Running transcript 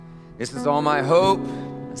This is all my hope.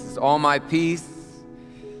 This is all my peace.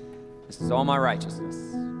 This is all my righteousness.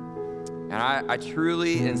 And I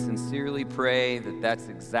truly and sincerely pray that that's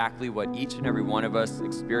exactly what each and every one of us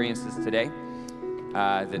experiences today.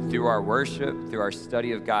 That through our worship, through our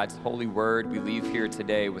study of God's holy word, we leave here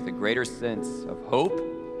today with a greater sense of hope,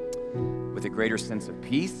 with a greater sense of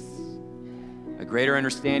peace, a greater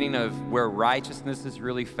understanding of where righteousness is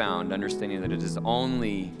really found, understanding that it is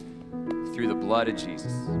only through the blood of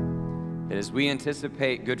Jesus. That as we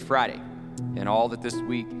anticipate Good Friday and all that this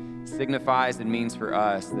week signifies and means for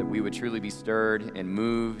us, that we would truly be stirred and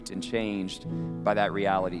moved and changed by that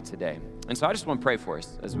reality today. And so I just want to pray for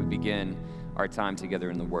us as we begin our time together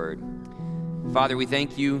in the Word. Father, we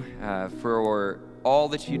thank you for all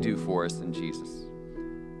that you do for us in Jesus.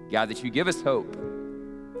 God, that you give us hope,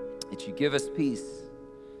 that you give us peace.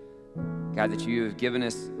 God, that you have given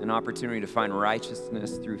us an opportunity to find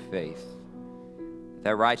righteousness through faith.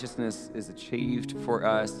 That righteousness is achieved for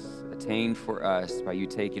us, attained for us by you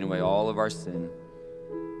taking away all of our sin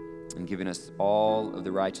and giving us all of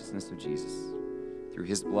the righteousness of Jesus through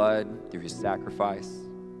his blood, through his sacrifice.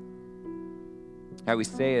 God, we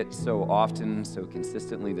say it so often, so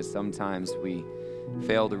consistently, that sometimes we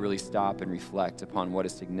fail to really stop and reflect upon what a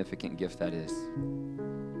significant gift that is.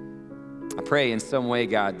 I pray in some way,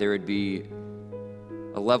 God, there would be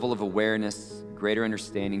a level of awareness, greater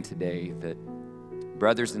understanding today that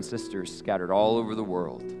brothers and sisters scattered all over the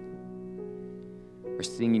world are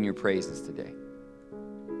singing your praises today.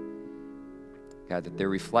 God, that they're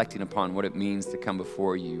reflecting upon what it means to come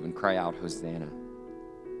before you and cry out, Hosanna,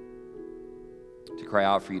 to cry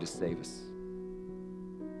out for you to save us.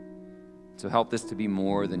 So help this to be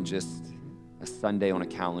more than just a Sunday on a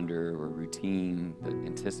calendar or a routine that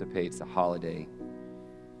anticipates a holiday.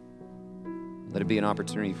 Let it be an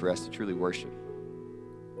opportunity for us to truly worship,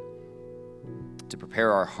 to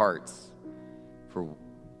prepare our hearts for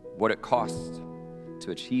what it costs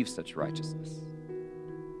to achieve such righteousness.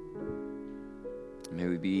 May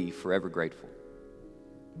we be forever grateful.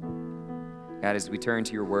 God, as we turn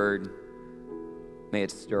to your word, may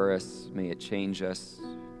it stir us, may it change us,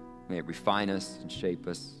 may it refine us and shape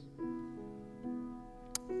us.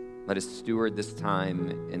 Let us steward this time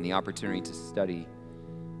and the opportunity to study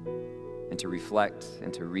and to reflect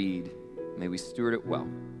and to read. May we steward it well,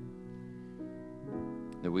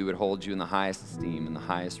 that we would hold you in the highest esteem and the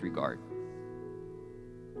highest regard.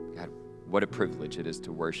 God, what a privilege it is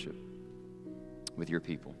to worship with your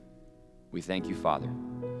people. We thank you, Father,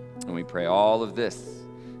 and we pray all of this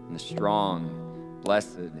in the strong,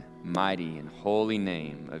 blessed, mighty, and holy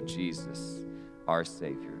name of Jesus, our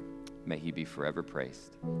Savior. May he be forever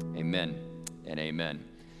praised. Amen and amen.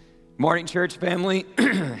 Morning, church family.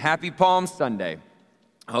 Happy Palm Sunday.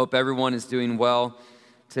 I hope everyone is doing well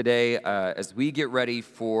today as we get ready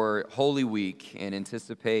for Holy Week and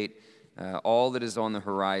anticipate all that is on the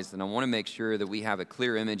horizon. I want to make sure that we have a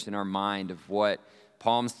clear image in our mind of what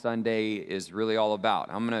Palm Sunday is really all about.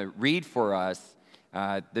 I'm going to read for us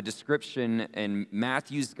the description in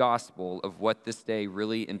Matthew's gospel of what this day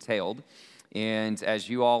really entailed. And as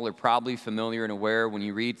you all are probably familiar and aware, when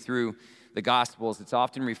you read through the Gospels, it's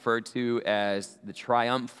often referred to as the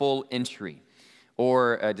triumphal entry,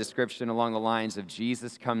 or a description along the lines of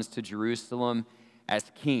Jesus comes to Jerusalem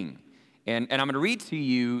as king. And I'm going to read to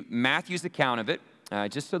you Matthew's account of it,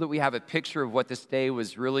 just so that we have a picture of what this day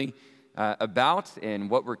was really about and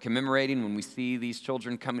what we're commemorating when we see these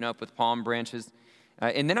children coming up with palm branches.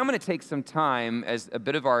 And then I'm going to take some time as a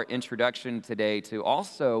bit of our introduction today to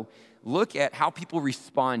also look at how people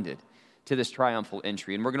responded to this triumphal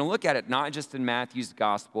entry. And we're going to look at it not just in Matthew's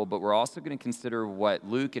gospel, but we're also going to consider what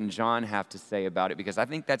Luke and John have to say about it, because I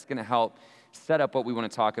think that's going to help set up what we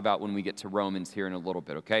want to talk about when we get to Romans here in a little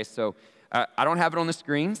bit, okay? So I don't have it on the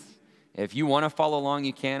screens. If you want to follow along,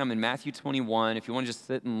 you can. I'm in Matthew 21. If you want to just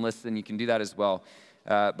sit and listen, you can do that as well.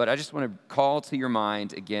 But I just want to call to your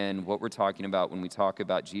mind again what we're talking about when we talk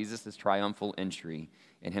about Jesus' triumphal entry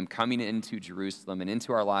and him coming into Jerusalem and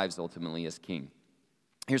into our lives ultimately as king.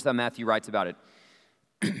 Here's how Matthew writes about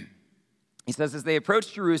it. He says, as they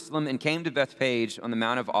approached Jerusalem and came to Bethphage on the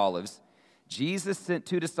Mount of Olives, Jesus sent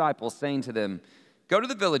 2 disciples, saying to them, go to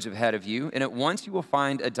the village ahead of you, and at once you will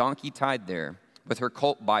find a donkey tied there with her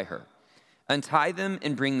colt by her. Untie them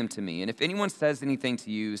and bring them to me. And if anyone says anything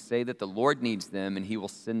to you, say that the Lord needs them, and he will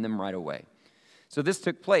send them right away. So this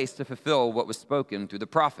took place to fulfill what was spoken through the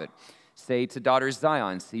prophet. Say to daughters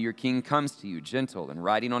Zion, see your king comes to you, gentle and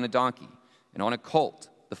riding on a donkey, and on a colt,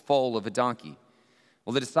 the foal of a donkey.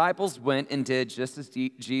 Well, the disciples went and did just as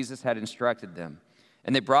Jesus had instructed them.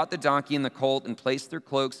 And they brought the donkey and the colt and placed their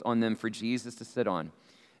cloaks on them for Jesus to sit on.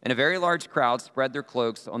 And a very large crowd spread their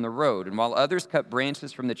cloaks on the road. And while others cut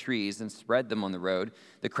branches from the trees and spread them on the road,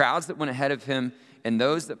 the crowds that went ahead of him and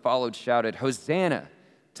those that followed shouted, "Hosanna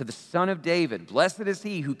to the Son of David. Blessed is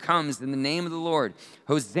he who comes in the name of the Lord.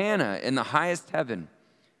 Hosanna in the highest heaven."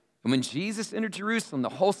 And when Jesus entered Jerusalem, the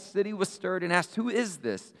whole city was stirred and asked, "Who is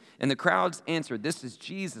this?" And the crowds answered, "This is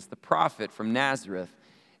Jesus, the prophet from Nazareth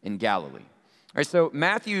in Galilee." All right, so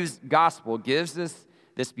Matthew's gospel gives us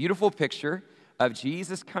this beautiful picture of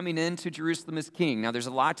Jesus coming into Jerusalem as king. Now, there's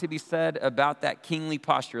a lot to be said about that kingly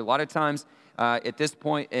posture. A lot of times at this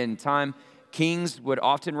point in time, kings would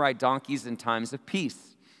often ride donkeys in times of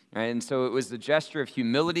peace. Right? And so it was a gesture of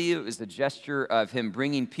humility. It was a gesture of him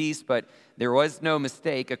bringing peace, but there was no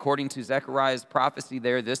mistake. According to Zechariah's prophecy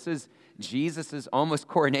there, this is Jesus' almost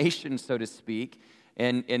coronation, so to speak,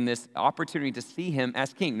 and in this opportunity to see him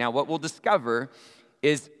as king. Now, what we'll discover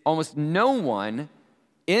is almost no one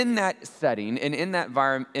in that setting and in that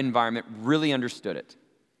environment really understood it,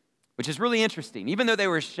 which is really interesting. Even though they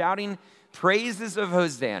were shouting praises of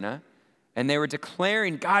Hosanna and they were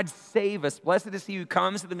declaring, "God save us, blessed is he who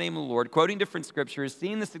comes in the name of the Lord," quoting different scriptures,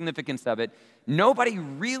 seeing the significance of it, nobody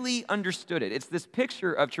really understood it. It's this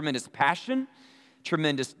picture of tremendous passion,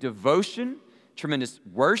 tremendous devotion, tremendous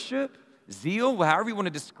worship, zeal, however you want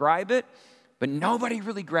to describe it, but nobody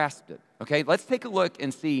really grasped it. Okay, let's take a look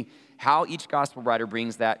and see how each gospel writer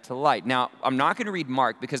brings that to light. Now, I'm not going to read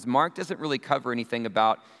Mark because Mark doesn't really cover anything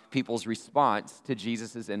about people's response to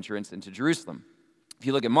Jesus' entrance into Jerusalem. If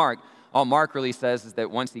you look at Mark, all Mark really says is that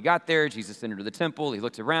once he got there, Jesus entered the temple, he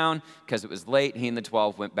looked around, because it was late, he and the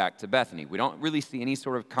 12 went back to Bethany. We don't really see any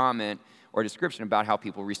sort of comment or description about how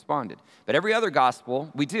people responded. But every other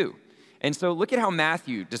gospel, we do. And so look at how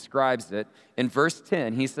Matthew describes it in verse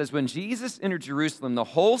 10. He says, "When Jesus entered Jerusalem, the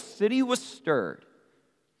whole city was stirred.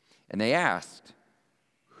 And they asked,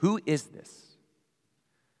 'Who is this?'"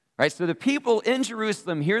 All right, so the people in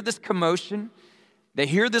Jerusalem hear this commotion. They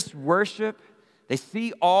hear this worship. They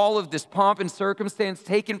see all of this pomp and circumstance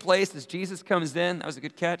taking place as Jesus comes in. That was a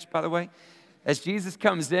good catch, by the way. As Jesus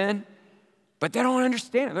comes in. But they don't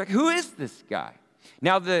understand it. They're like, "Who is this guy?"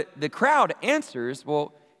 Now, the crowd answers,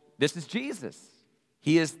 "Well, this is Jesus.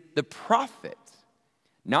 He is the prophet,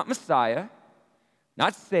 not Messiah,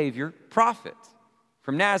 not Savior, prophet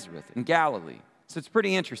from Nazareth in Galilee." So it's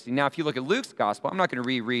pretty interesting. Now, if you look at Luke's gospel, I'm not going to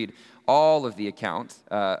reread all of the accounts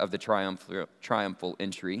of the triumphal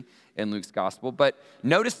entry in Luke's gospel, but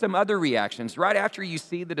notice some other reactions. Right after you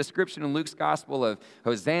see the description in Luke's gospel of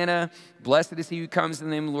Hosanna, blessed is he who comes in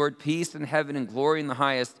the name of the Lord, peace in heaven and glory in the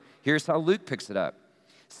highest, here's how Luke picks it up.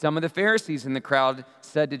 Some of the Pharisees in the crowd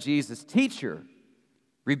said to Jesus, "Teacher,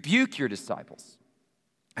 rebuke your disciples."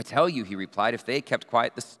 "I tell you," he replied, "if they kept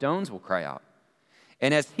quiet, the stones will cry out."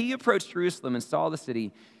 And as he approached Jerusalem and saw the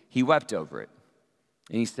city, he wept over it.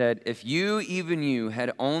 And he said, "If you, even you,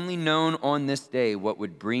 had only known on this day what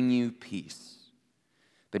would bring you peace.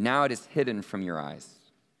 But now it is hidden from your eyes.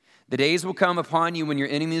 The days will come upon you when your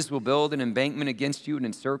enemies will build an embankment against you and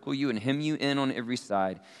encircle you and hem you in on every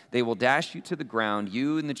side. They will dash you to the ground,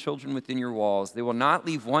 you and the children within your walls. They will not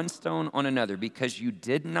leave one stone on another because you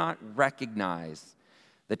did not recognize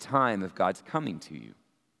the time of God's coming to you."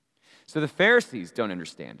 So the Pharisees don't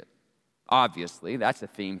understand it. Obviously, that's a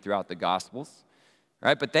theme throughout the Gospels,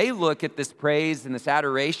 right? But they look at this praise and this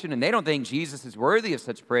adoration, and they don't think Jesus is worthy of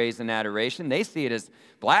such praise and adoration. They see it as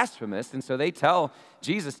blasphemous, and so they tell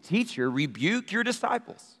Jesus, "Teacher, rebuke your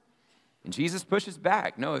disciples." And Jesus pushes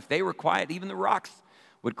back. No, if they were quiet, even the rocks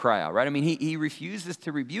would cry out, right? I mean, he refuses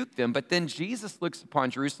to rebuke them, but then Jesus looks upon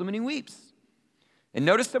Jerusalem and he weeps. And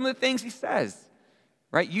notice some of the things he says,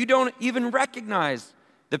 right? You don't even recognize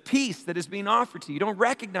the peace that is being offered to you. You don't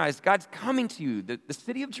recognize God's coming to you. The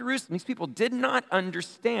city of Jerusalem, these people did not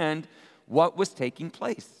understand what was taking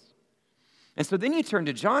place. And so then you turn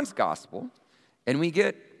to John's gospel, and we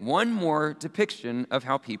get one more depiction of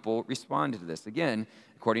how people responded to this. Again,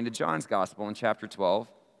 according to John's gospel in chapter 12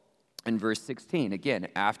 and verse 16. Again,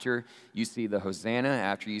 after you see the Hosanna,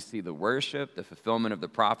 after you see the worship, the fulfillment of the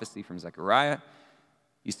prophecy from Zechariah,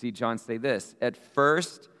 you see John say this, "At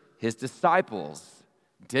first, his disciples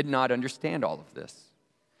did not understand all of this.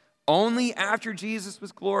 Only after Jesus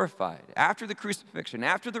was glorified, after the crucifixion,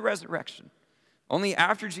 after the resurrection, only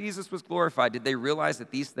after Jesus was glorified did they realize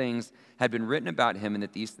that these things had been written about him and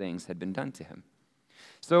that these things had been done to him."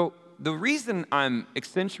 So the reason I'm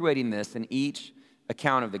accentuating this in each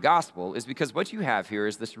account of the gospel is because what you have here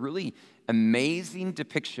is this really amazing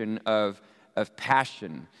depiction of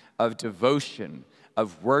passion, of devotion,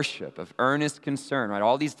 of worship, of earnest concern, right?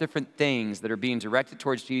 All these different things that are being directed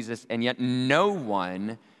towards Jesus, and yet no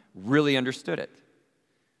one really understood it,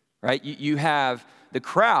 right? You have the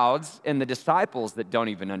crowds and the disciples that don't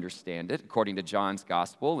even understand it, according to John's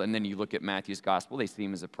gospel. And then you look at Matthew's gospel, they see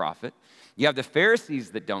him as a prophet. You have the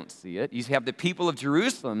Pharisees that don't see it. You have the people of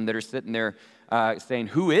Jerusalem that are sitting there saying,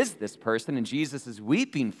 who is this person? And Jesus is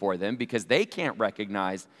weeping for them because they can't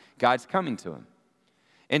recognize God's coming to them.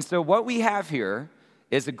 And so what we have here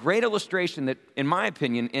is a great illustration that, in my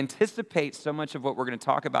opinion, anticipates so much of what we're going to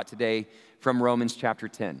talk about today from Romans chapter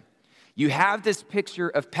 10. You have this picture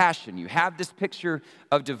of passion. You have this picture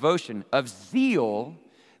of devotion, of zeal,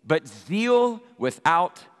 but zeal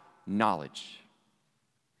without knowledge.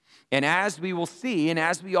 And as we will see, and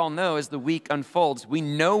as we all know as the week unfolds, we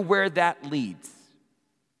know where that leads.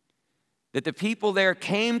 That the people there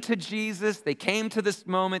came to Jesus, they came to this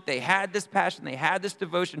moment, they had this passion, they had this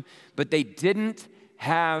devotion, but they didn't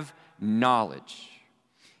have knowledge.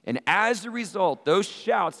 And as a result, those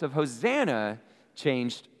shouts of Hosanna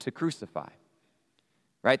changed to crucify.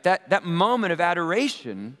 Right? That moment of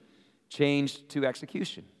adoration changed to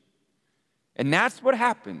execution. And that's what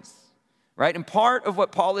happens. Right? And part of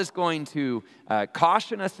what Paul is going to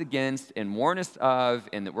caution us against and warn us of,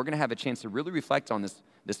 and that we're going to have a chance to really reflect on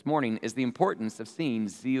this morning, is the importance of seeing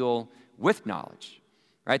zeal with knowledge.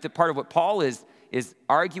 Right? That part of what Paul is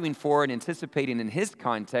arguing for and anticipating in his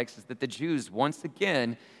context is that the Jews, once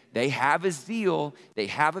again, they have a zeal, they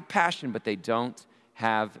have a passion, but they don't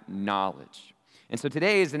have knowledge. And so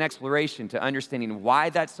today is an exploration to understanding why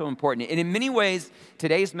that's so important. And in many ways,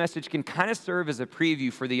 today's message can kind of serve as a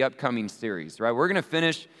preview for the upcoming series, right? We're going to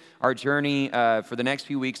finish our journey for the next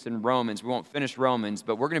few weeks in Romans. We won't finish Romans,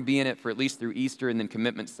 but we're going to be in it for at least through Easter and then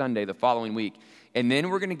Commitment Sunday the following week. And then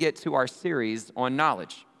we're going to get to our series on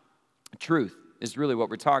knowledge. Truth is really what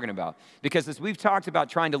we're talking about. Because as we've talked about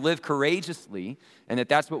trying to live courageously, and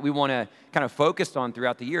that's what we want to kind of focus on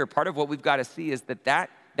throughout the year, part of what we've got to see is that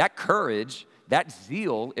courage, that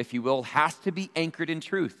zeal, if you will, has to be anchored in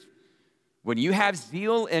truth. When you have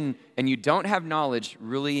zeal and you don't have knowledge,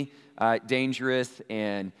 really dangerous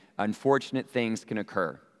and unfortunate things can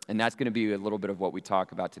occur. And that's going to be a little bit of what we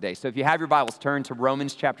talk about today. So if you have your Bibles, turn to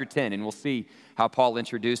Romans chapter 10, and we'll see how Paul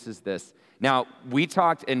introduces this. Now, we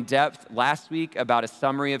talked in depth last week about a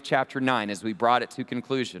summary of chapter 9 as we brought it to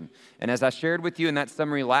conclusion. And as I shared with you in that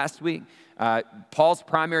summary last week, Paul's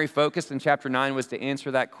primary focus in chapter 9 was to answer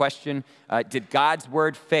that question, did God's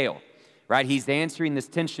word fail? Right? He's answering this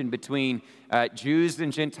tension between Jews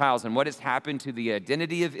and Gentiles and what has happened to the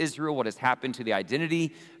identity of Israel, what has happened to the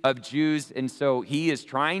identity of Jews. And so he is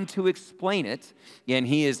trying to explain it, and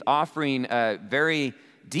he is offering a very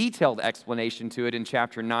detailed explanation to it in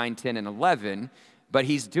chapter 9, 10, and 11. But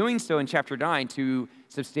he's doing so in chapter 9 to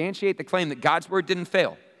substantiate the claim that God's word didn't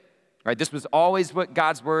fail. Right? This was always what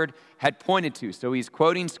God's word had pointed to. So he's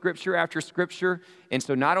quoting scripture after scripture. And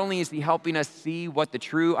so not only is he helping us see what the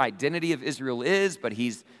true identity of Israel is, but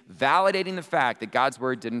he's validating the fact that God's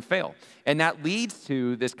word didn't fail. And that leads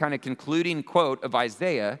to this kind of concluding quote of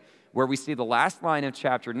Isaiah, where we see the last line of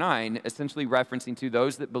chapter 9 essentially referencing to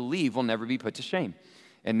those that believe will never be put to shame.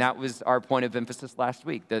 And that was our point of emphasis last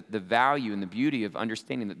week, the value and the beauty of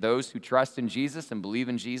understanding that those who trust in Jesus and believe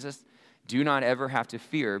in Jesus do not ever have to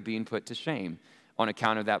fear being put to shame on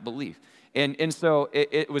account of that belief. And so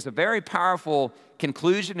it was a very powerful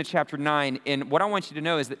conclusion to chapter 9. And what I want you to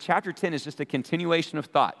know is that chapter 10 is just a continuation of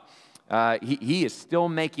thought. He is still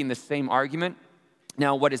making the same argument.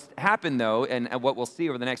 Now, what has happened, though, and what we'll see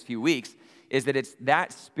over the next few weeks, is that it's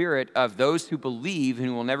that spirit of those who believe and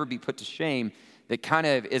who will never be put to shame that kind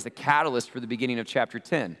of is a catalyst for the beginning of chapter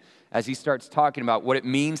 10, as he starts talking about what it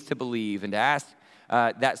means to believe and to ask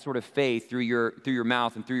that sort of faith through your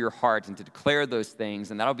mouth and through your heart, and to declare those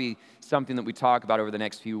things. And that'll be something that we talk about over the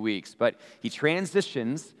next few weeks. But he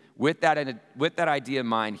transitions with that idea in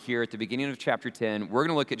mind here at the beginning of chapter 10. We're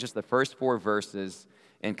going to look at just the first 4 verses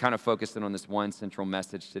and kind of focus in on this one central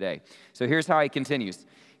message today. So here's how he continues.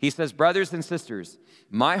 He says, brothers and sisters,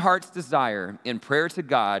 my heart's desire in prayer to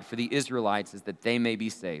God for the Israelites is that they may be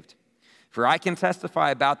saved. For I can testify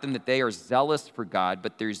about them that they are zealous for God,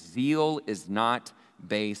 but their zeal is not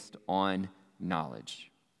based on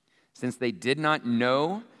knowledge. Since they did not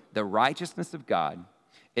know the righteousness of God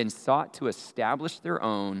and sought to establish their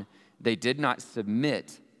own, they did not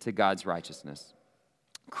submit to God's righteousness.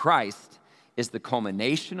 Christ is the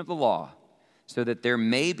culmination of the law, so that there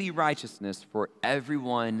may be righteousness for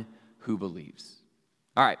everyone who believes.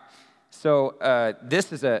 All right, so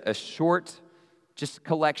this is a short just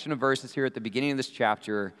collection of verses here at the beginning of this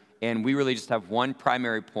chapter, and we really just have one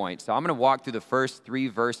primary point. So I'm going to walk through the first 3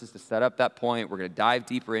 verses to set up that point. We're going to dive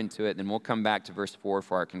deeper into it, and then we'll come back to verse 4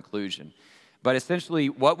 for our conclusion. But essentially,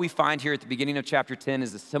 what we find here at the beginning of chapter 10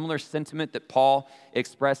 is a similar sentiment that Paul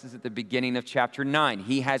expresses at the beginning of chapter 9.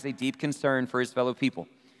 He has a deep concern for his fellow people.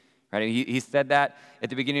 Right? He said that at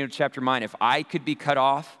the beginning of chapter 9. If I could be cut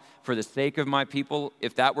off for the sake of my people,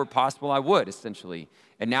 if that were possible, I would, essentially.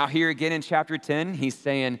 And now here again in chapter 10, he's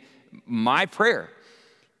saying, my prayer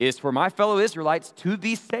is for my fellow Israelites to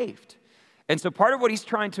be saved. And so part of what he's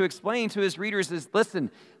trying to explain to his readers is,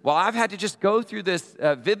 listen, while I've had to just go through this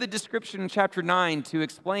vivid description in chapter 9 to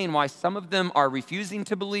explain why some of them are refusing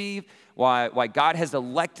to believe, why God has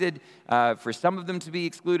elected for some of them to be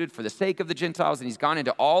excluded for the sake of the Gentiles, and he's gone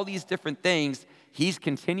into all these different things, he's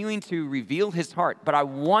continuing to reveal his heart. But I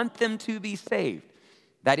want them to be saved.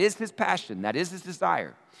 That is his passion. That is his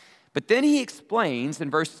desire. But then he explains in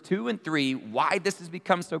verses 2 and 3 why this has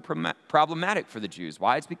become so problematic for the Jews,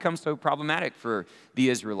 why it's become so problematic for the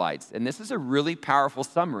Israelites. And this is a really powerful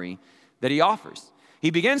summary that he offers. He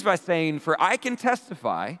begins by saying, for I can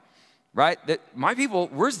testify, right, that my people,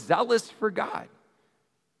 we're zealous for God.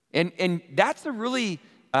 And that's a really,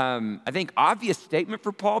 I think, obvious statement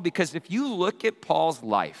for Paul, because if you look at Paul's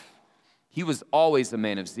life, he was always a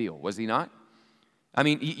man of zeal, was he not? I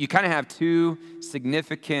mean, you kind of have two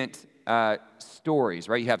significant stories,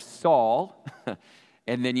 right? You have Saul,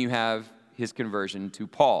 and then you have his conversion to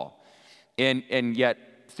Paul. And yet,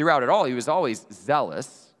 throughout it all, he was always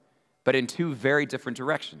zealous, but in two very different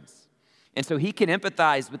directions. And so he can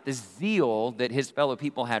empathize with the zeal that his fellow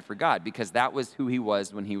people had for God, because that was who he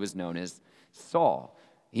was when he was known as Saul.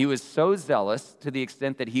 He was so zealous to the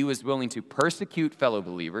extent that he was willing to persecute fellow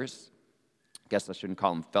believers. Guess I shouldn't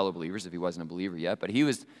call him fellow believers if he wasn't a believer yet, but he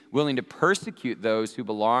was willing to persecute those who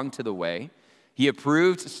belonged to the way. He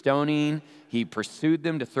approved stoning. He pursued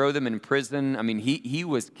them to throw them in prison. I mean, he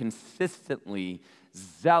was consistently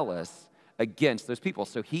zealous against those people.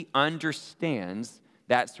 So he understands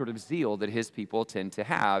that sort of zeal that his people tend to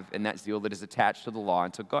have, and that zeal that is attached to the law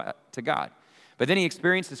and to God. But then he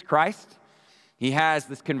experiences Christ. He has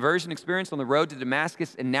this conversion experience on the road to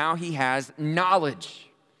Damascus, and now he has knowledge.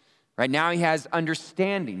 Right now he has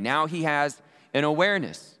understanding. Now he has an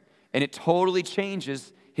awareness. And it totally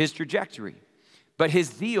changes his trajectory. But his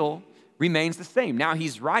zeal remains the same. Now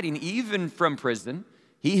he's writing even from prison.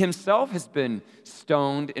 He himself has been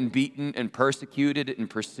stoned and beaten and persecuted and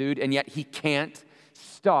pursued, and yet he can't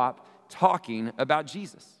stop talking about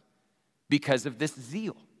Jesus because of this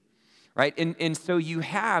zeal. Right? And so you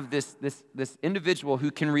have this individual who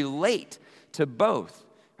can relate to both.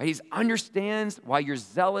 He understands why you're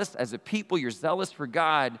zealous as a people, you're zealous for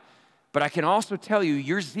God, but I can also tell you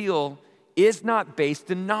your zeal is not based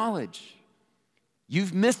in knowledge.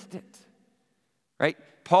 You've missed it, right?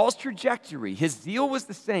 Paul's trajectory, his zeal was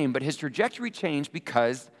the same, but his trajectory changed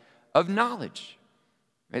because of knowledge.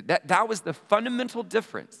 Right? That was the fundamental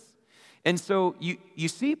difference. And so you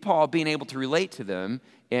see Paul being able to relate to them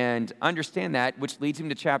and understand that, which leads him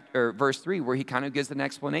to verse 3, where he kind of gives an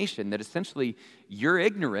explanation that essentially your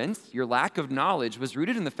ignorance, your lack of knowledge was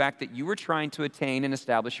rooted in the fact that you were trying to attain and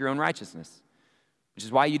establish your own righteousness, which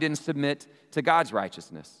is why you didn't submit to God's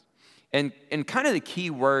righteousness. And kind of the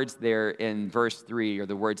key words there in verse 3 are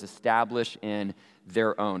the words establish in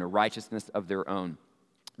their own, or righteousness of their own.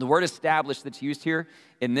 The word establish that's used here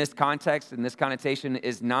in this context, in this connotation,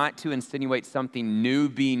 is not to insinuate something new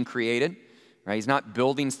being created. Right? He's not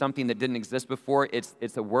building something that didn't exist before.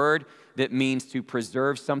 It's a word that means to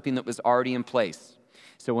preserve something that was already in place.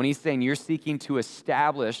 So when he's saying you're seeking to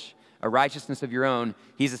establish a righteousness of your own,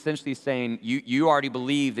 he's essentially saying you already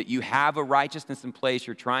believe that you have a righteousness in place,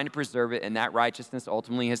 you're trying to preserve it, and that righteousness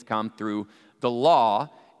ultimately has come through the law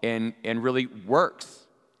and really works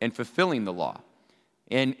and fulfilling the law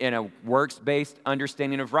in a works-based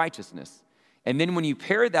understanding of righteousness. And then when you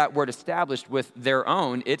pair that word established with their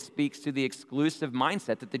own, it speaks to the exclusive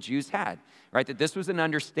mindset that the Jews had, right? That this was an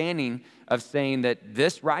understanding of saying that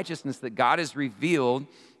this righteousness that God has revealed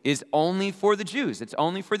is only for the Jews. It's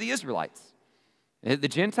only for the Israelites. The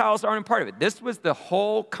Gentiles aren't a part of it. This was the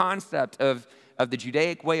whole concept of the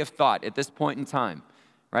Judaic way of thought at this point in time,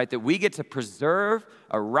 right? That we get to preserve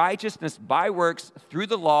a righteousness by works through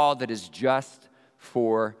the law that is just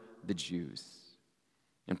for the Jews.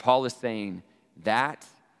 And Paul is saying, that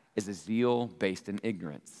is a zeal based in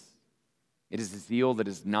ignorance. It is a zeal that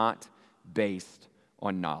is not based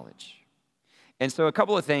on knowledge. And so a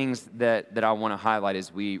couple of things that I want to highlight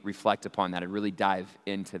as we reflect upon that and really dive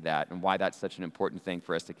into that and why that's such an important thing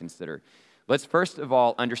for us to consider. Let's first of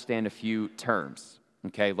all understand a few terms.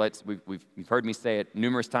 Okay, you've heard me say it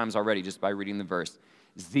numerous times already just by reading the verse.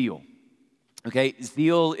 Zeal. Okay,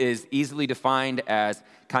 zeal is easily defined as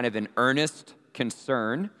kind of an earnest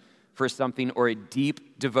concern for something or a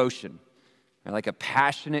deep devotion. like a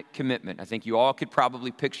passionate commitment. I think you all could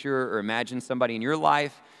probably picture or imagine somebody in your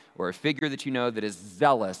life or a figure that you know that is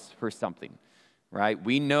zealous for something, right?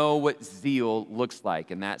 We know what zeal looks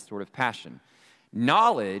like and that sort of passion.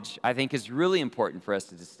 Knowledge, I think, is really important for us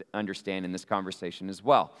to understand in this conversation as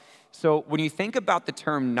well. So when you think about the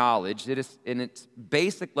term knowledge, it is, in its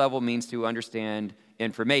basic level, means to understand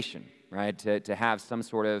information, right? To have some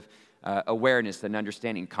sort of awareness and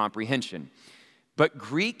understanding, comprehension. But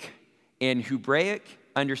Greek and Hebraic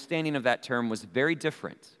understanding of that term was very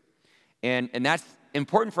different. And that's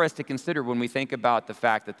important for us to consider when we think about the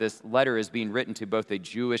fact that this letter is being written to both a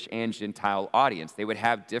Jewish and Gentile audience. They would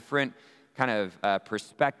have different kind of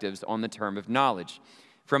perspectives on the term of knowledge.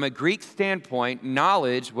 From a Greek standpoint,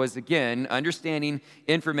 knowledge was, again, understanding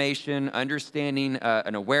information, understanding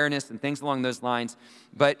an awareness and things along those lines.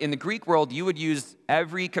 But in the Greek world, you would use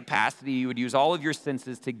every capacity, you would use all of your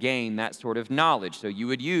senses to gain that sort of knowledge. So you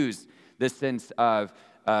would use the sense of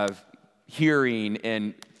hearing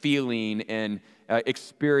and feeling and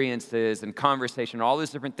experiences and conversation, all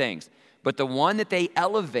those different things. But the one that they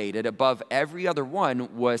elevated above every other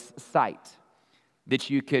one was sight,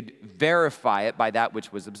 that you could verify it by that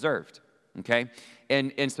which was observed, okay?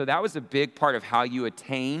 And so that was a big part of how you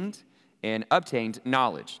attained and obtained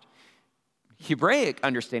knowledge. Hebraic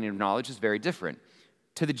understanding of knowledge is very different.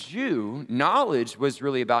 To the Jew, knowledge was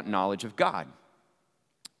really about knowledge of God,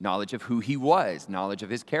 knowledge of who he was, knowledge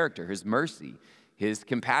of his character, his mercy, his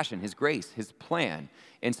compassion, his grace, his plan.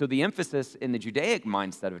 And so the emphasis in the Judaic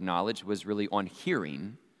mindset of knowledge was really on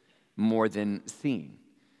hearing more than seeing.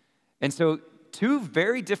 And so two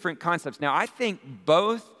very different concepts. Now, I think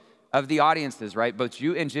both of the audiences, right, both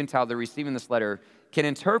Jew and Gentile that are receiving this letter, can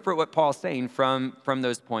interpret what Paul's saying from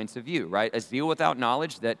those points of view, right? A zeal without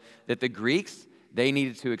knowledge that the Greeks, they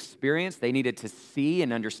needed to experience, they needed to see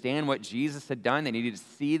and understand what Jesus had done. They needed to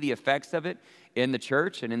see the effects of it in the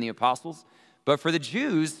church and in the apostles. But for the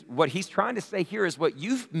Jews, what he's trying to say here is what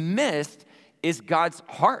you've missed is God's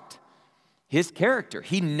heart, his character.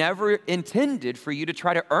 He never intended for you to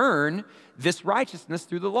try to earn this righteousness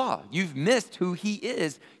through the law. You've missed who he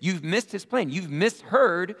is. You've missed his plan. You've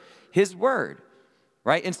misheard his word,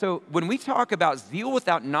 right? And so when we talk about zeal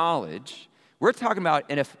without knowledge, we're talking about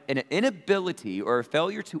an inability or a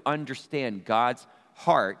failure to understand God's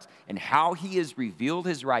heart and how he has revealed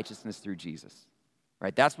his righteousness through Jesus.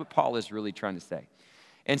 Right? That's what Paul is really trying to say.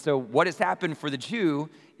 And so what has happened for the Jew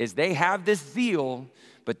is they have this zeal,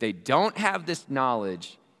 but they don't have this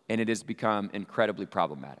knowledge, and it has become incredibly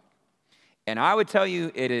problematic. And I would tell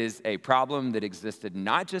you it is a problem that existed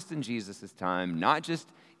not just in Jesus' time, not just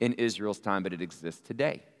in Israel's time, but it exists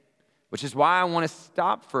today. Which is why I want to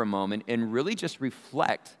stop for a moment and really just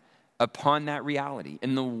reflect upon that reality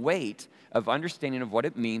and the weight of understanding of what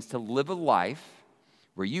it means to live a life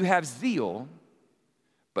where you have zeal,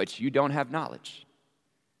 but you don't have knowledge.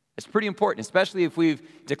 It's pretty important, especially if we've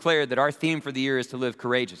declared that our theme for the year is to live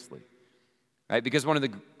courageously, right? Because one of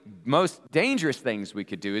the most dangerous things we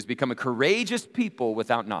could do is become a courageous people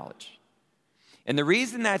without knowledge. And the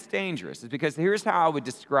reason that's dangerous is because here's how I would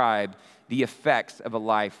describe the effects of a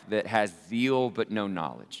life that has zeal but no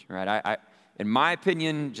knowledge, right? I in my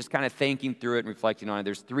opinion, just kind of thinking through it and reflecting on it,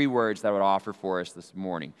 there's three words that I would offer for us this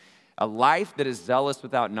morning. A life that is zealous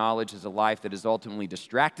without knowledge is a life that is ultimately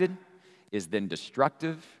distracted, is then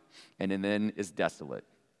destructive, and then is desolate.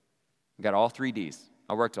 I got all three Ds.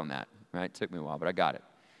 I worked on that, right? It took me a while, but I got it.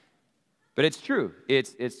 But it's true.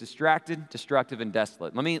 It's distracted, destructive, and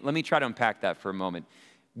desolate. Let me try to unpack that for a moment.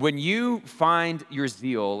 When you find your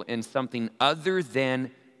zeal in something other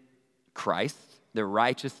than Christ, the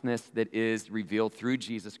righteousness that is revealed through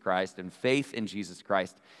Jesus Christ and faith in Jesus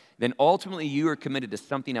Christ, then ultimately you are committed to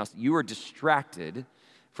something else. You are distracted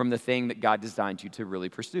from the thing that God designed you to really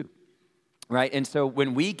pursue, right? And so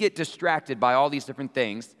when we get distracted by all these different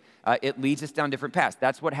things, it leads us down different paths.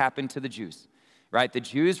 That's what happened to the Jews, right? The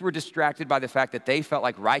Jews were distracted by the fact that they felt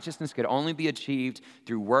like righteousness could only be achieved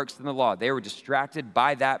through works in the law. They were distracted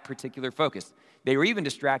by that particular focus. They were even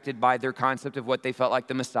distracted by their concept of what they felt like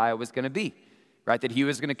the Messiah was going to be, right? That he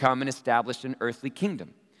was going to come and establish an earthly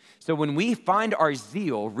kingdom. So when we find our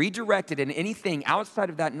zeal redirected in anything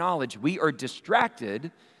outside of that knowledge, we are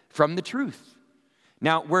distracted from the truth.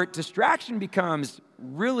 Now, where distraction becomes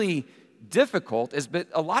really difficult is that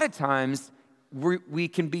a lot of times we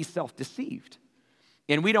can be self-deceived,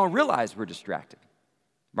 and we don't realize we're distracted,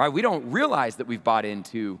 right? We don't realize that we've bought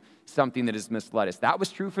into something that has misled us. That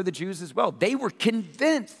was true for the Jews as well. They were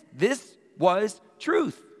convinced this was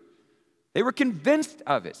truth. They were convinced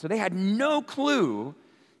of it, so they had no clue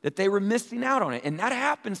that they were missing out on it. And that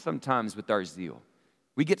happens sometimes with our zeal.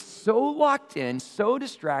 We get so locked in, so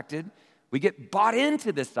distracted, We get bought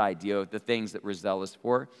into this idea of the things that we're zealous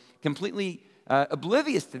for, completely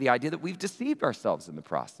oblivious to the idea that we've deceived ourselves in the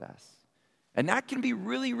process. And that can be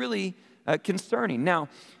really, really concerning. Now,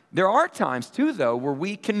 there are times too, though, where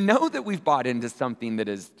we can know that we've bought into something that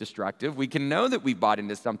is destructive. We can know that we've bought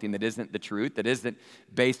into something that isn't the truth, that isn't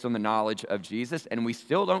based on the knowledge of Jesus, and we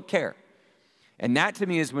still don't care. And that to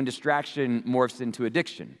me is when distraction morphs into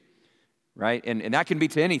addiction, right? And that can be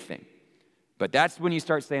to anything. But that's when you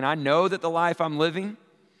start saying, I know that the life I'm living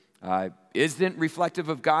isn't reflective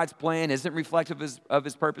of God's plan, isn't reflective of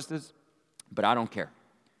his purposes, but I don't care.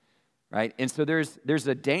 Right? And so there's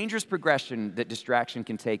a dangerous progression that distraction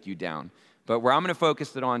can take you down. But where I'm going to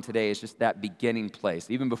focus it on today is just that beginning place,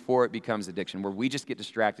 even before it becomes addiction, where we just get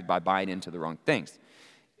distracted by buying into the wrong things.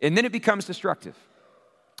 And then it becomes destructive,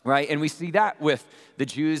 right? And we see that with the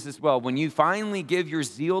Jews as well. When you finally give your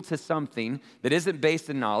zeal to something that isn't based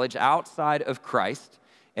in knowledge outside of Christ,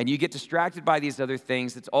 and you get distracted by these other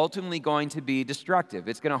things, it's ultimately going to be destructive.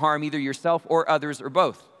 It's going to harm either yourself or others or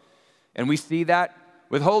both. And we see that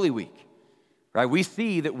with Holy Week, right? We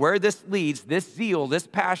see that where this leads, this zeal, this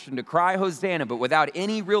passion to cry Hosanna, but without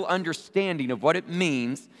any real understanding of what it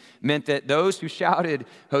meant that those who shouted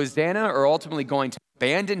Hosanna are ultimately going to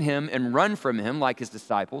abandon him and run from him like his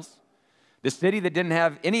disciples. The city that didn't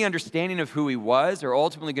have any understanding of who he was are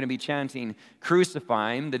ultimately going to be chanting,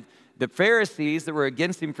 crucify him. The Pharisees that were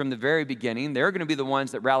against him from the very beginning, they're going to be the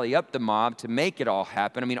ones that rally up the mob to make it all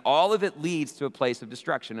happen. I mean, all of it leads to a place of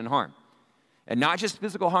destruction and harm. And not just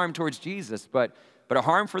physical harm towards Jesus, but a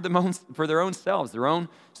harm for their own selves, their own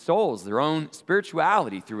souls, their own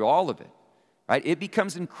spirituality through all of it, right? It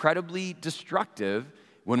becomes incredibly destructive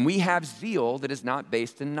when we have zeal that is not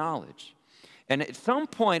based in knowledge. And at some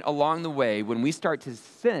point along the way, when we start to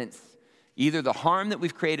sense either the harm that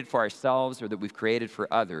we've created for ourselves or that we've created for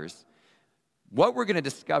others, what we're going to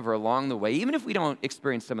discover along the way, even if we don't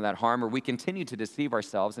experience some of that harm or we continue to deceive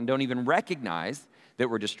ourselves and don't even recognize that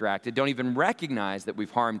we're distracted, don't even recognize that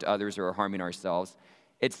we've harmed others or are harming ourselves,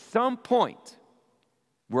 at some point,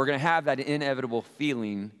 we're going to have that inevitable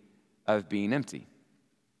feeling of being empty.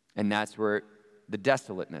 And that's where the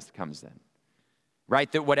desolateness comes in, right?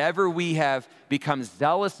 That whatever we have become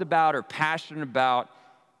zealous about or passionate about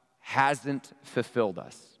hasn't fulfilled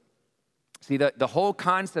us. See, the whole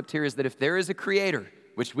concept here is that if there is a creator,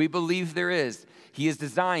 which we believe there is, he has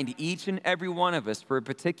designed each and every one of us for a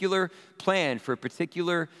particular plan, for a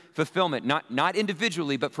particular fulfillment, not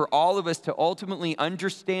individually, but for all of us to ultimately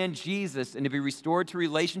understand Jesus and to be restored to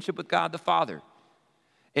relationship with God the Father.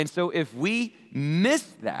 And so if we miss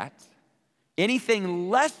that, anything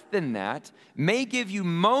less than that may give you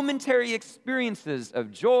momentary experiences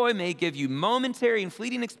of joy, may give you momentary and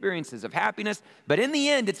fleeting experiences of happiness, but in the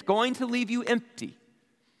end, it's going to leave you empty.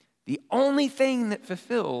 The only thing that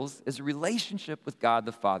fulfills is a relationship with God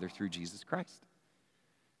the Father through Jesus Christ.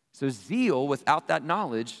 So zeal without that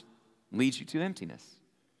knowledge leads you to emptiness.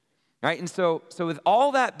 Right? And so with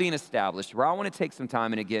all that being established, where I want to take some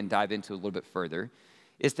time and again dive into a little bit further,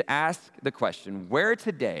 is to ask the question, where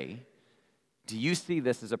today do you see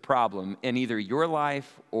this as a problem in either your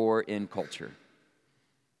life or in culture?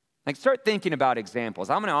 Like, start thinking about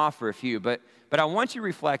examples. I'm going to offer a few, but I want you to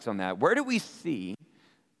reflect on that. Where do we see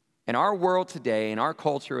in our world today, in our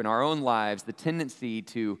culture, in our own lives, the tendency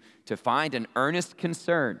to find an earnest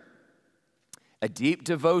concern, a deep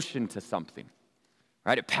devotion to something,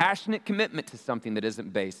 right? A passionate commitment to something that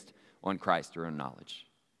isn't based on Christ or on knowledge?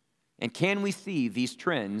 And can we see these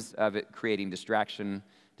trends of it creating distraction,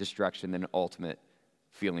 destruction, and ultimate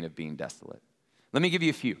feeling of being desolate? Let me give you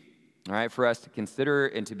a few, all right, for us to consider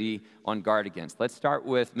and to be on guard against. Let's start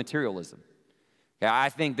with materialism. Okay, I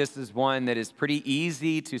think this is one that is pretty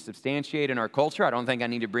easy to substantiate in our culture. I don't think I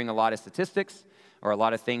need to bring a lot of statistics or a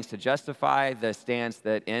lot of things to justify the stance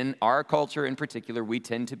that in our culture in particular, we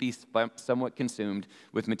tend to be somewhat consumed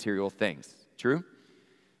with material things. True?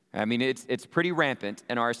 I mean, it's pretty rampant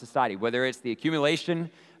in our society, whether it's the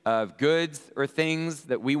accumulation of goods or things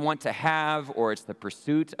that we want to have, or it's the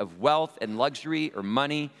pursuit of wealth and luxury or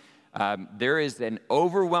money. There is an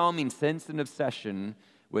overwhelming sense and obsession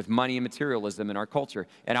with money and materialism in our culture.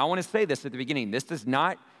 And I want to say this at the beginning. This does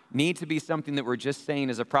not need to be something that we're just saying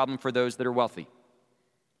is a problem for those that are wealthy.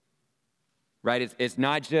 Right? It's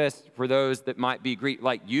not just for those that might be greedy.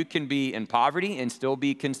 Like, you can be in poverty and still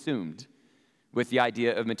be consumed with the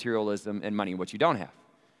idea of materialism and money, what you don't have.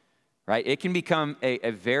 Right? It can become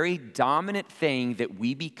a very dominant thing that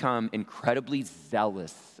we become incredibly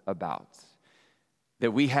zealous about.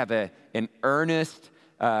 That we have an earnest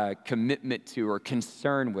commitment to or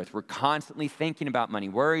concern with. We're constantly thinking about money,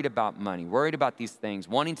 worried about these things,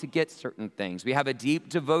 wanting to get certain things. We have a deep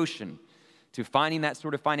devotion to finding that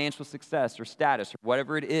sort of financial success or status or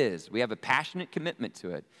whatever it is. We have a passionate commitment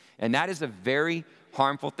to it. And that is a very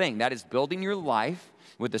harmful thing. That is building your life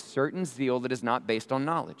with a certain zeal that is not based on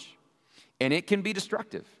knowledge. And it can be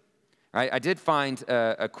destructive. Right? I did find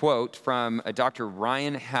a quote from Dr.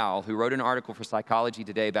 Ryan Howell, who wrote an article for Psychology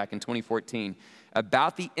Today back in 2014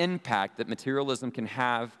 about the impact that materialism can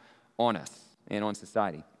have on us and on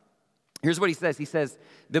society. Here's what he says. He says,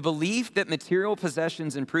 the belief that material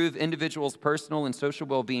possessions improve individuals' personal and social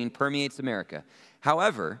well-being permeates America.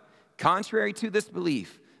 However, contrary to this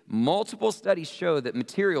belief, multiple studies show that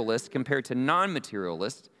materialists compared to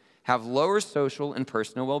non-materialists have lower social and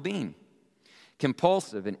personal well-being.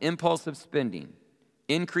 Compulsive and impulsive spending,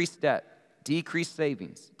 increased debt, decreased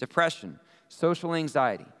savings, depression, social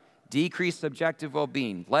anxiety, decreased subjective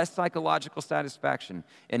well-being, less psychological satisfaction,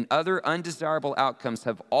 and other undesirable outcomes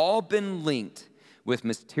have all been linked with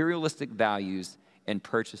materialistic values and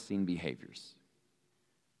purchasing behaviors.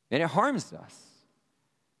 And it harms us.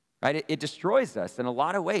 Right? It destroys us in a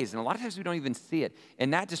lot of ways, and a lot of times we don't even see it.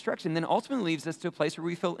 And that destruction then ultimately leaves us to a place where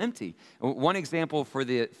we feel empty. One example for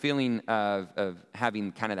the feeling of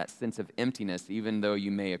having kind of that sense of emptiness, even though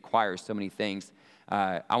you may acquire so many things,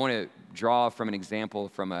 I want to draw from an example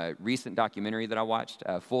from a recent documentary that I watched,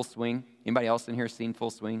 Full Swing. Anybody else in here seen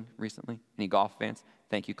Full Swing recently? Any golf fans?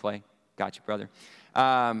 Thank you, Clay. Got you, brother.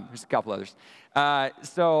 There's a couple others.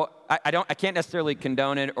 So I can't necessarily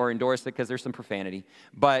condone it or endorse it because there's some profanity.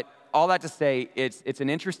 But all that to say, it's an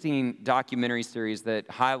interesting documentary series that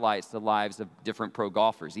highlights the lives of different pro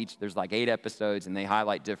golfers. There's like 8 episodes, and they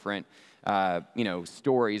highlight different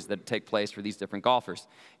stories that take place for these different golfers.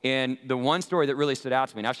 And the one story that really stood out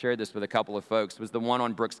to me, and I've shared this with a couple of folks, was the one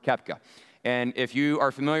on Brooks Koepka. And if you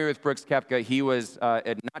are familiar with Brooks Koepka, he was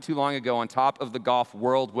not too long ago on top of the golf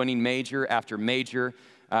world, winning major after major,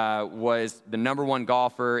 was the number 1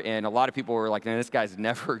 golfer, and a lot of people were like, this guy's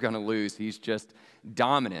never going to lose. He's just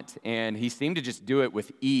dominant, and he seemed to just do it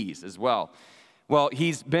with ease as well. Well,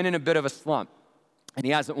 he's been in a bit of a slump, and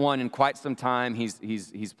he hasn't won in quite some time.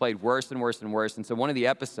 He's played worse and worse and worse, and so one of the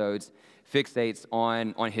episodes fixates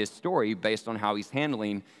on his story based on how he's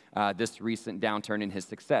handling this recent downturn in his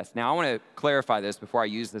success. Now, I want to clarify this before I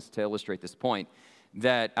use this to illustrate this point,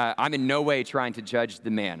 that I'm in no way trying to judge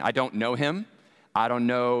the man. I don't know him. I don't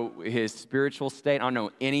know his spiritual state. I don't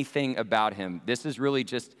know anything about him. This is really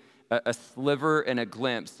just a sliver and a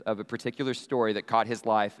glimpse of a particular story that caught his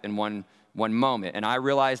life in one moment. And I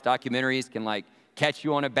realize documentaries can catch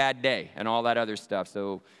you on a bad day and all that other stuff.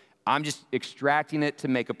 So I'm just extracting it to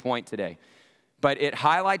make a point today. But it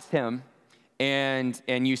highlights him, and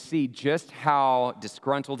you see just how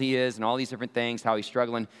disgruntled he is and all these different things, how he's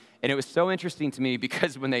struggling. And it was so interesting to me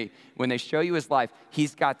because when they show you his life,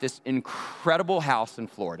 he's got this incredible house in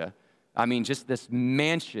Florida. I mean, just this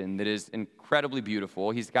mansion that is incredibly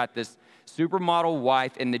beautiful. He's got this supermodel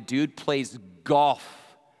wife, and the dude plays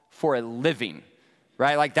golf for a living,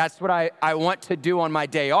 right? That's what I want to do on my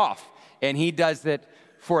day off. And he does it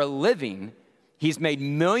for a living. He's made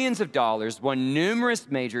millions of dollars, won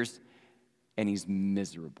numerous majors, and he's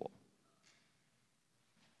miserable.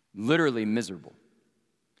 Literally miserable.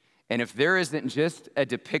 And if there isn't just a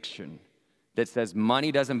depiction that says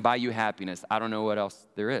money doesn't buy you happiness, I don't know what else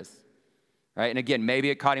there is, right? And again, maybe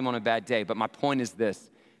it caught him on a bad day, but my point is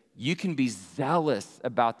this. You can be zealous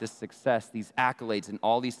about this success, these accolades, and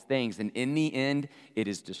all these things, and in the end, it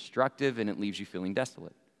is destructive and it leaves you feeling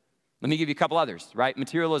desolate. Let me give you a couple others, right?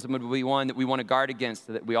 Materialism would be one that we want to guard against,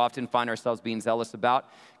 that we often find ourselves being zealous about.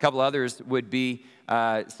 A couple others would be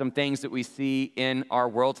some things that we see in our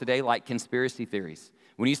world today, like conspiracy theories.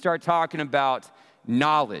 When you start talking about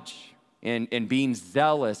knowledge and being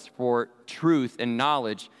zealous for truth and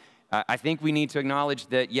knowledge, I think we need to acknowledge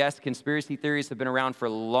that, yes, conspiracy theories have been around for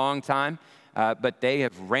a long time, but they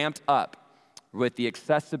have ramped up with the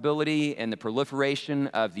accessibility and the proliferation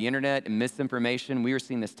of the internet and misinformation. We are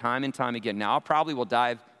seeing this time and time again. Now, I probably will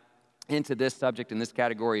dive into this subject in this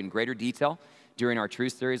category in greater detail during our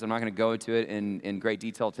Truth series. I'm not going to go into it in great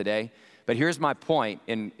detail today. But here's my point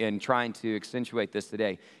in trying to accentuate this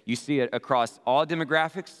today. You see it across all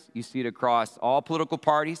demographics. You see it across all political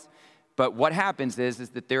parties. But what happens is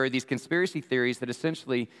that there are these conspiracy theories that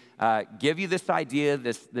essentially give you this idea,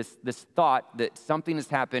 this thought that something has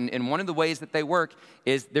happened. And one of the ways that they work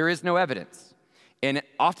is there is no evidence. And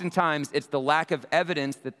oftentimes, it's the lack of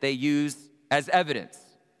evidence that they use as evidence.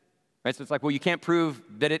 Right? So it's like, well, you can't prove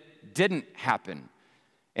that it didn't happen.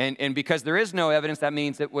 And because there is no evidence, that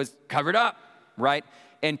means it was covered up, right?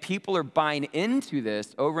 And people are buying into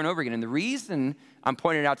this over and over again. And the reason I'm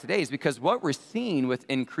pointing it out today is because what we're seeing with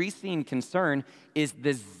increasing concern is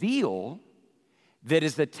the zeal that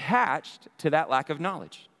is attached to that lack of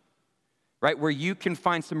knowledge, right? Where you can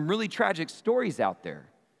find some really tragic stories out there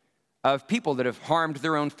of people that have harmed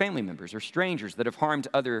their own family members or strangers that have harmed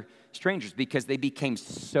other strangers because they became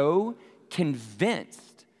so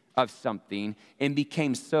convinced of something and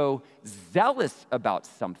became so zealous about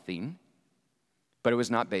something, but it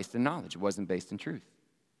was not based in knowledge. It wasn't based in truth.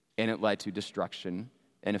 And it led to destruction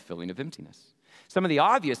and a feeling of emptiness. Some of the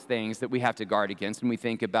obvious things that we have to guard against when we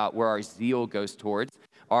think about where our zeal goes towards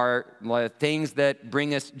are things that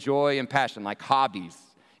bring us joy and passion, like hobbies,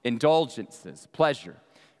 indulgences, pleasure,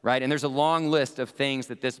 right? And there's a long list of things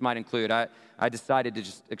that this might include. I decided to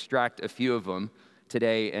just extract a few of them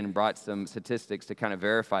today and brought some statistics to kind of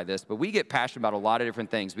verify this. But we get passionate about a lot of different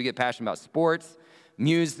things. We get passionate about sports,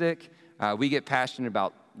 music. We get passionate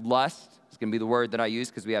about lust. It's going to be the word that I use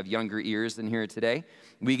because we have younger ears in here today.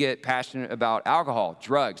 We get passionate about alcohol,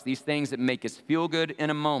 drugs, these things that make us feel good in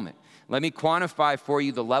a moment. Let me quantify for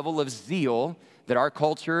you the level of zeal that our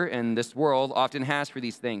culture and this world often has for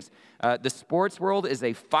these things. The sports world is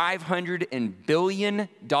a $500 billion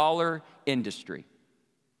industry.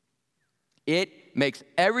 It makes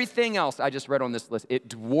everything else I just read on this list, it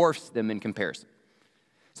dwarfs them in comparison.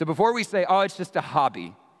 So before we say, oh, it's just a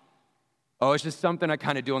hobby, oh, it's just something I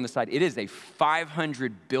kind of do on the side, it is a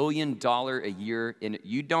 $500 billion a year, and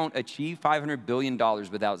you don't achieve $500 billion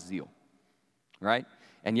without zeal, right?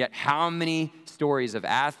 And yet how many stories of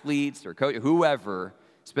athletes or whoever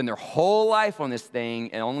spend their whole life on this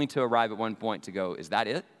thing and only to arrive at one point to go, is that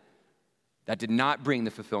it? That did not bring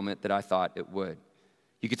the fulfillment that I thought it would.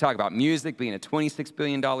 You could talk about music being a $26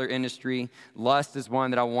 billion industry. Lust is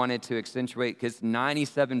one that I wanted to accentuate because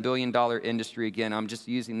 $97 billion industry. Again, I'm just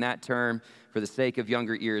using that term for the sake of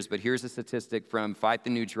younger ears, but here's a statistic from Fight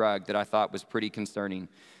the New Drug that I thought was pretty concerning.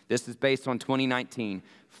 This is based on 2019.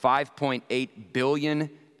 5.8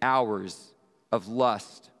 billion hours of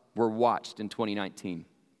lust were watched in 2019.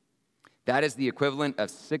 That is the equivalent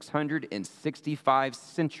of 665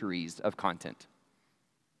 centuries of content.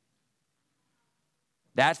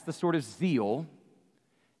 That's the sort of zeal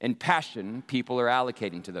and passion people are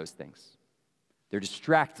allocating to those things. They're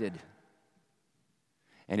distracted,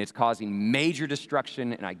 and it's causing major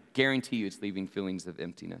destruction, and I guarantee you it's leaving feelings of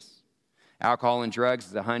emptiness. Alcohol and drugs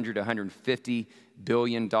is $150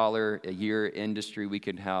 billion a year industry. We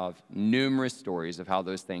could have numerous stories of how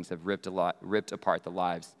those things have ripped apart the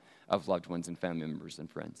lives of loved ones and family members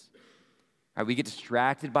and friends. Right, we get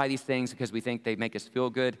distracted by these things because we think they make us feel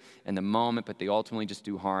good in the moment, but they ultimately just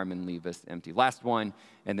do harm and leave us empty. Last one,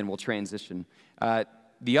 and then we'll transition.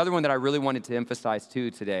 The other one that I really wanted to emphasize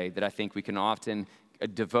too today that I think we can often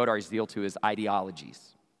devote our zeal to is ideologies.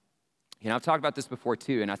 I've talked about this before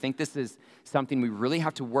too, and I think this is something we really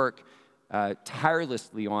have to work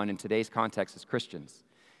tirelessly on in today's context as Christians.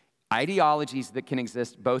 Ideologies that can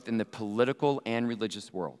exist both in the political and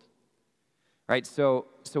religious world. Right, so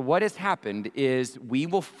what has happened is we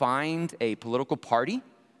will find a political party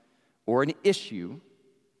or an issue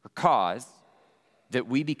or cause that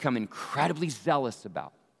we become incredibly zealous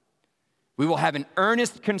about. We will have an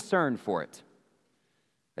earnest concern for it,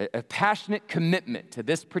 a passionate commitment to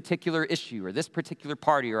this particular issue or this particular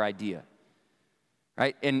party or idea.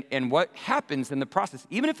 Right, and what happens in the process,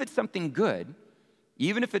 even if it's something good,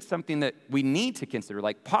 even if it's something that we need to consider,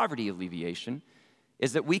 like poverty alleviation,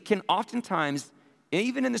 is that we can oftentimes,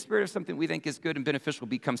 even in the spirit of something we think is good and beneficial,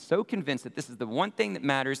 become so convinced that this is the one thing that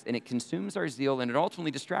matters, and it consumes our zeal, and it ultimately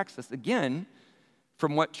distracts us, again,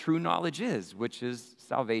 from what true knowledge is, which is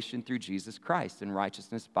salvation through Jesus Christ and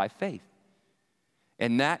righteousness by faith.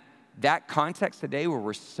 And that context today where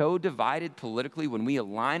we're so divided politically, when we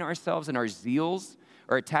align ourselves and our zeals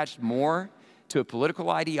are attached more to a political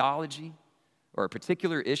ideology or a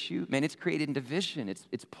particular issue, man, it's created division.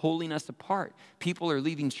 It's pulling us apart. People are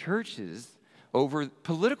leaving churches over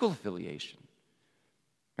political affiliation,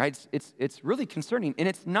 right? It's really concerning, and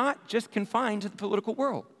it's not just confined to the political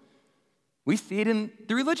world. We see it in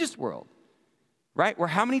the religious world, right? Where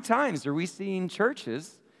how many times are we seeing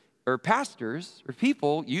churches or pastors or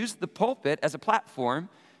people use the pulpit as a platform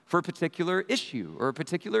for a particular issue or a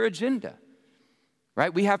particular agenda,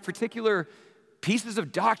 right? We have particular pieces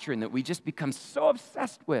of doctrine that we just become so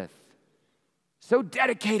obsessed with, so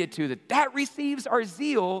dedicated to, that receives our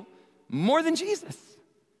zeal more than Jesus.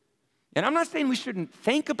 And I'm not saying we shouldn't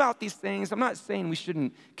think about these things. I'm not saying we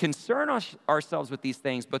shouldn't concern ourselves with these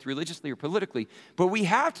things, both religiously or politically, but we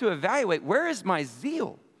have to evaluate, where is my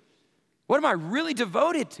zeal? What am I really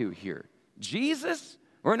devoted to here? Jesus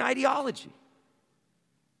or an ideology?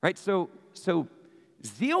 Right, so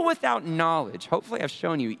zeal without knowledge, hopefully I've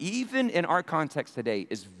shown you, even in our context today,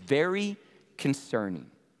 is very concerning.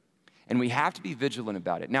 And we have to be vigilant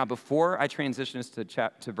about it. Now, before I transition us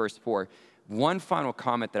to verse 4, one final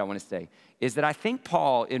comment that I want to say is that I think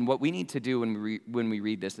Paul, in what we need to do when we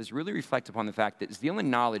read this, is really reflect upon the fact that zeal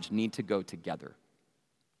and knowledge need to go together.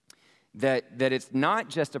 That it's not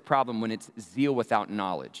just a problem when it's zeal without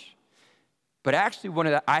knowledge. But actually, one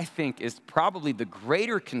of the, I think, is probably the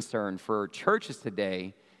greater concern for churches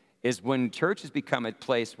today is when churches become a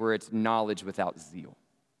place where it's knowledge without zeal.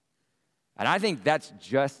 And I think that's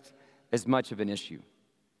just as much of an issue.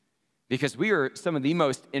 Because we are some of the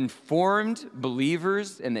most informed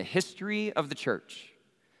believers in the history of the church.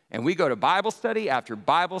 And we go to Bible study after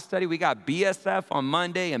Bible study. We got BSF on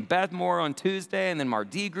Monday and Beth Moore on Tuesday and then our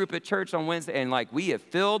D group at church on Wednesday. And like we have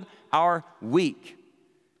filled our week.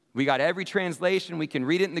 We got every translation. We can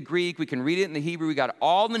read it in the Greek. We can read it in the Hebrew. We got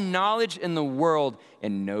all the knowledge in the world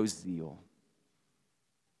and no zeal.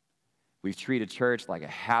 We've treated church like a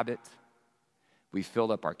habit. We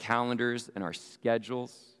filled up our calendars and our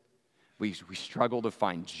schedules. We struggle to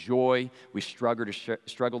find joy. We struggle to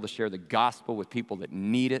share the gospel with people that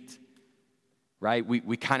need it, right?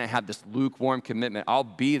 We kind of have this lukewarm commitment. I'll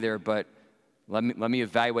be there, but let me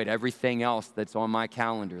evaluate everything else that's on my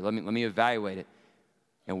calendar. Let me evaluate it.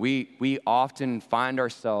 And we often find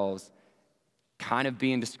ourselves kind of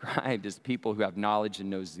being described as people who have knowledge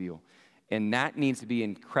and no zeal. And that needs to be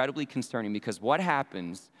incredibly concerning, because what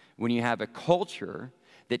happens when you have a culture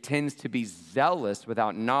that tends to be zealous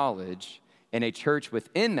without knowledge and a church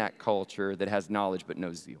within that culture that has knowledge but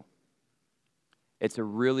no zeal? It's a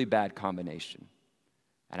really bad combination.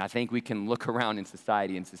 And I think we can look around in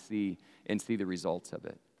society and see the results of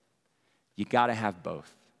it. You got to have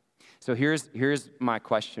both. So here's my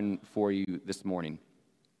question for you this morning.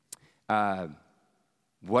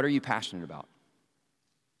 What are you passionate about?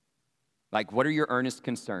 Like, what are your earnest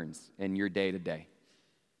concerns in your day-to-day?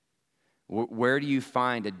 Where do you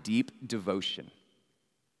find a deep devotion?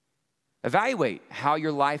 Evaluate how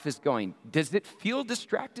your life is going. Does it feel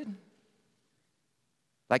distracted?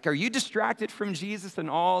 Like, are you distracted from Jesus and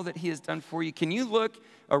all that he has done for you? Can you look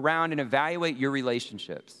around and evaluate your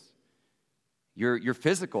relationships, your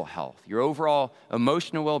physical health, your overall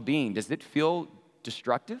emotional well-being? Does it feel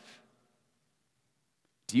destructive?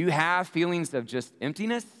 Do you have feelings of just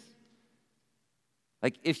emptiness?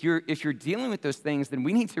 Like, if you're dealing with those things, then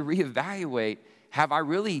we need to reevaluate, have I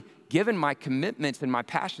really given my commitments and my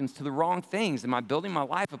passions to the wrong things? Am I building my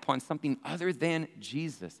life upon something other than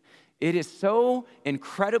Jesus? It is so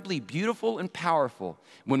incredibly beautiful and powerful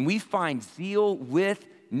when we find zeal with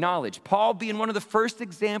knowledge. Paul being one of the first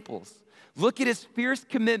examples. Look at his fierce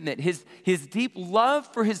commitment, his deep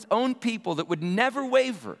love for his own people that would never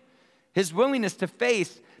waver, his willingness to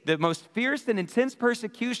face the most fierce and intense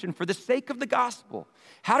persecution for the sake of the gospel.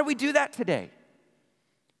 How do we do that today?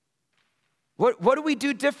 What do we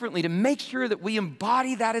do differently to make sure that we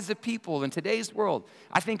embody that as a people in today's world?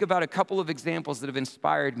 I think about a couple of examples that have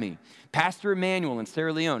inspired me. Pastor Emmanuel in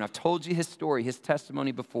Sierra Leone. I've told you his story, his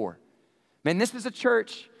testimony before. Man, this is a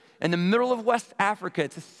church in the middle of West Africa.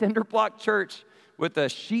 It's a cinder block church with a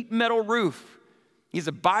sheet metal roof. He's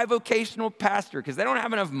a bivocational pastor because they don't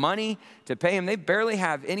have enough money to pay him. They barely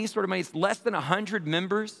have any sort of money. It's less than 100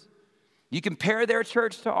 members. You compare their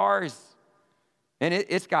church to ours, and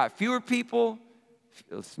it's got fewer people,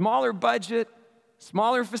 smaller budget,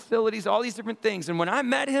 smaller facilities, all these different things. And when I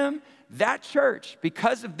met him, that church,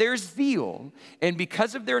 because of their zeal and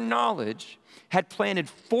because of their knowledge, had planted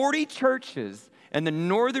 40 churches in the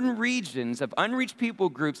northern regions of unreached people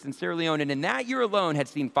groups in Sierra Leone, and in that year alone had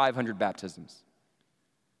seen 500 baptisms.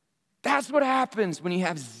 That's what happens when you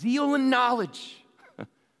have zeal and knowledge.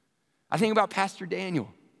 I think about Pastor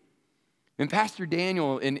Daniel. And Pastor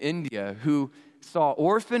Daniel in India, who saw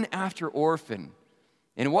orphan after orphan.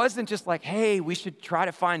 And it wasn't just like, hey, we should try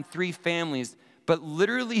to find 3 families, but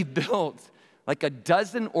literally built like a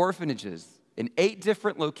dozen orphanages in 8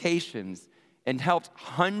 different locations and helped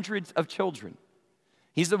hundreds of children.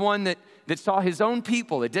 He's the one that saw his own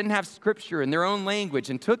people that didn't have scripture in their own language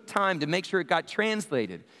and took time to make sure it got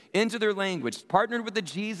translated into their language, partnered with the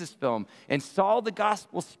Jesus Film, and saw the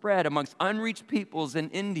gospel spread amongst unreached peoples in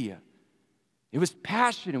India. It was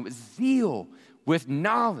passion, it was zeal with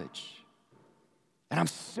knowledge. And I'm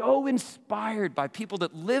so inspired by people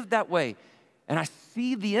that live that way. And I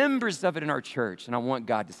see the embers of it in our church, and I want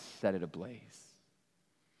God to set it ablaze.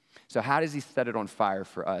 So how does he set it on fire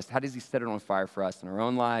for us? How does he set it on fire for us in our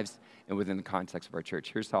own lives and within the context of our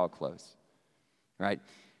church? Here's how I'll close, right?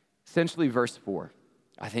 Essentially, verse 4,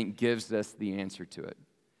 I think, gives us the answer to it,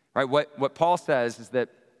 right? What Paul says is that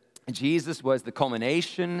Jesus was the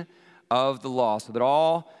culmination of the law, so that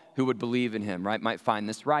all who would believe in him, right, might find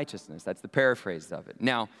this righteousness. That's the paraphrase of it.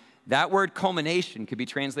 Now, that word culmination could be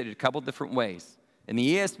translated a couple different ways. In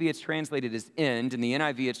the ESV, it's translated as end. In the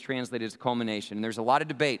NIV, it's translated as culmination. And there's a lot of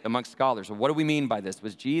debate amongst scholars. Well, what do we mean by this?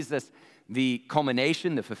 Was Jesus the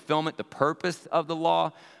culmination, the fulfillment, the purpose of the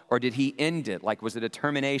law? Or did he end it? Like, was it a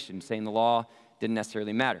termination, saying the law didn't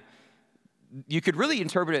necessarily matter? You could really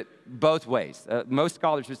interpret it both ways. Most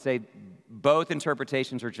scholars would say both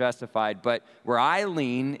interpretations are justified, but where I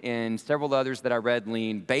lean, and several others that I read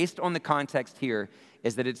lean, based on the context here,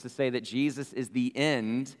 is that it's to say that Jesus is the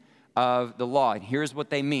end of the law. And here's what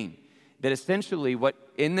they mean. That essentially what,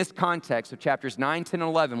 in this context of chapters 9, 10, and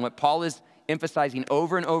 11, what Paul is emphasizing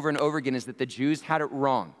over and over and over again is that the Jews had it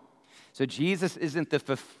wrong. So Jesus isn't the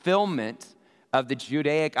fulfillment of the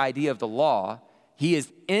Judaic idea of the law. He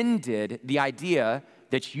has ended the idea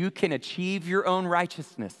that you can achieve your own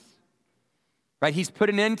righteousness, right? He's put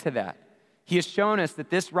an end to that. He has shown us that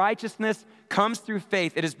this righteousness comes through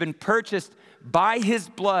faith. It has been purchased by his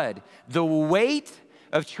blood. The weight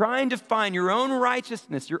of trying to find your own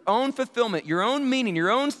righteousness, your own fulfillment, your own meaning,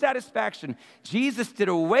 your own satisfaction, Jesus did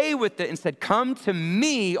away with it and said, "Come to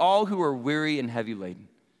me, all who are weary and heavy laden,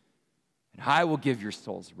 and I will give your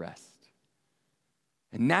souls rest."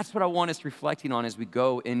 And that's what I want us reflecting on as we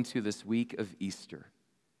go into this week of Easter.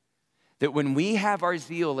 That when we have our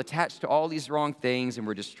zeal attached to all these wrong things and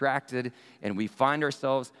we're distracted and we find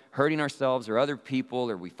ourselves hurting ourselves or other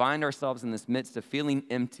people, or we find ourselves in this midst of feeling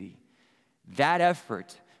empty, that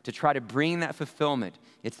effort to try to bring that fulfillment,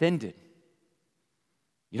 it's ended.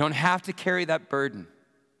 You don't have to carry that burden.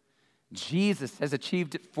 Jesus has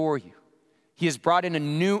achieved it for you. He has brought in a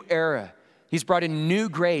new era. He's brought in new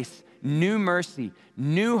grace, new mercy,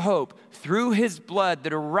 new hope through his blood,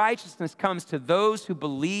 that a righteousness comes to those who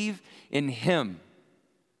believe in him.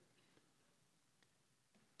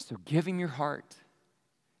 So give him your heart.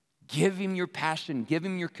 Give him your passion. Give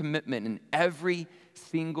him your commitment in every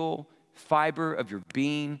single fiber of your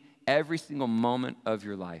being, every single moment of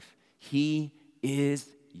your life. He is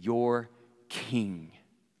your King.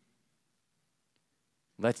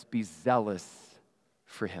 Let's be zealous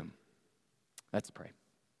for him. Let's pray.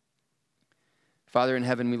 Father in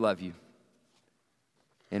heaven, we love you,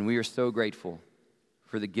 and we are so grateful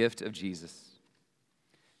for the gift of Jesus,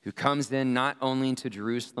 who comes in not only into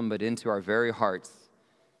Jerusalem, but into our very hearts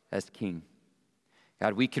as King.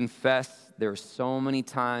 God, we confess there are so many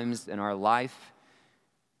times in our life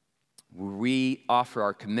where we offer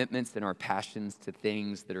our commitments and our passions to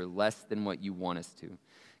things that are less than what you want us to.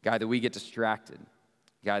 God, that we get distracted.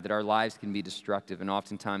 God, that our lives can be destructive, and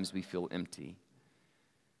oftentimes we feel empty.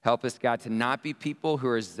 Help us, God, to not be people who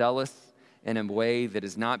are zealous in a way that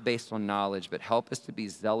is not based on knowledge, but help us to be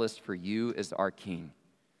zealous for you as our King.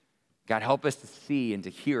 God, help us to see and to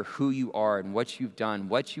hear who you are and what you've done,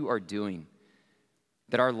 what you are doing,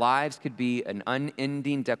 that our lives could be an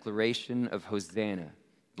unending declaration of Hosanna.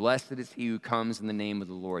 Blessed is he who comes in the name of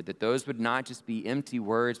the Lord, that those would not just be empty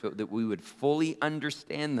words, but that we would fully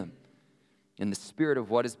understand them in the spirit of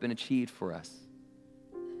what has been achieved for us.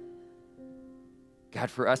 God,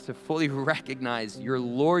 for us to fully recognize your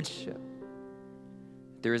lordship.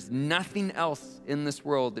 There is nothing else in this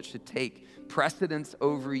world that should take precedence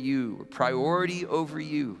over you or priority over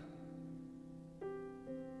you.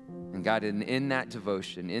 And God, in that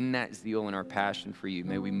devotion, in that zeal and our passion for you,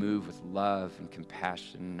 may we move with love and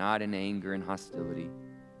compassion, not in anger and hostility.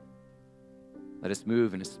 Let us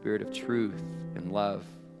move in a spirit of truth and love,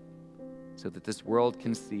 so that this world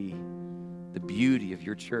can see the beauty of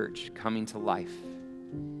your church coming to life,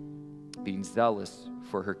 being zealous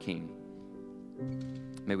for her King.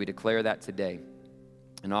 May we declare that today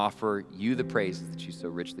and offer you the praises that you so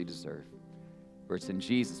richly deserve. For it's in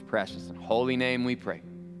Jesus' precious and holy name we pray.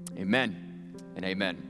 Amen and amen.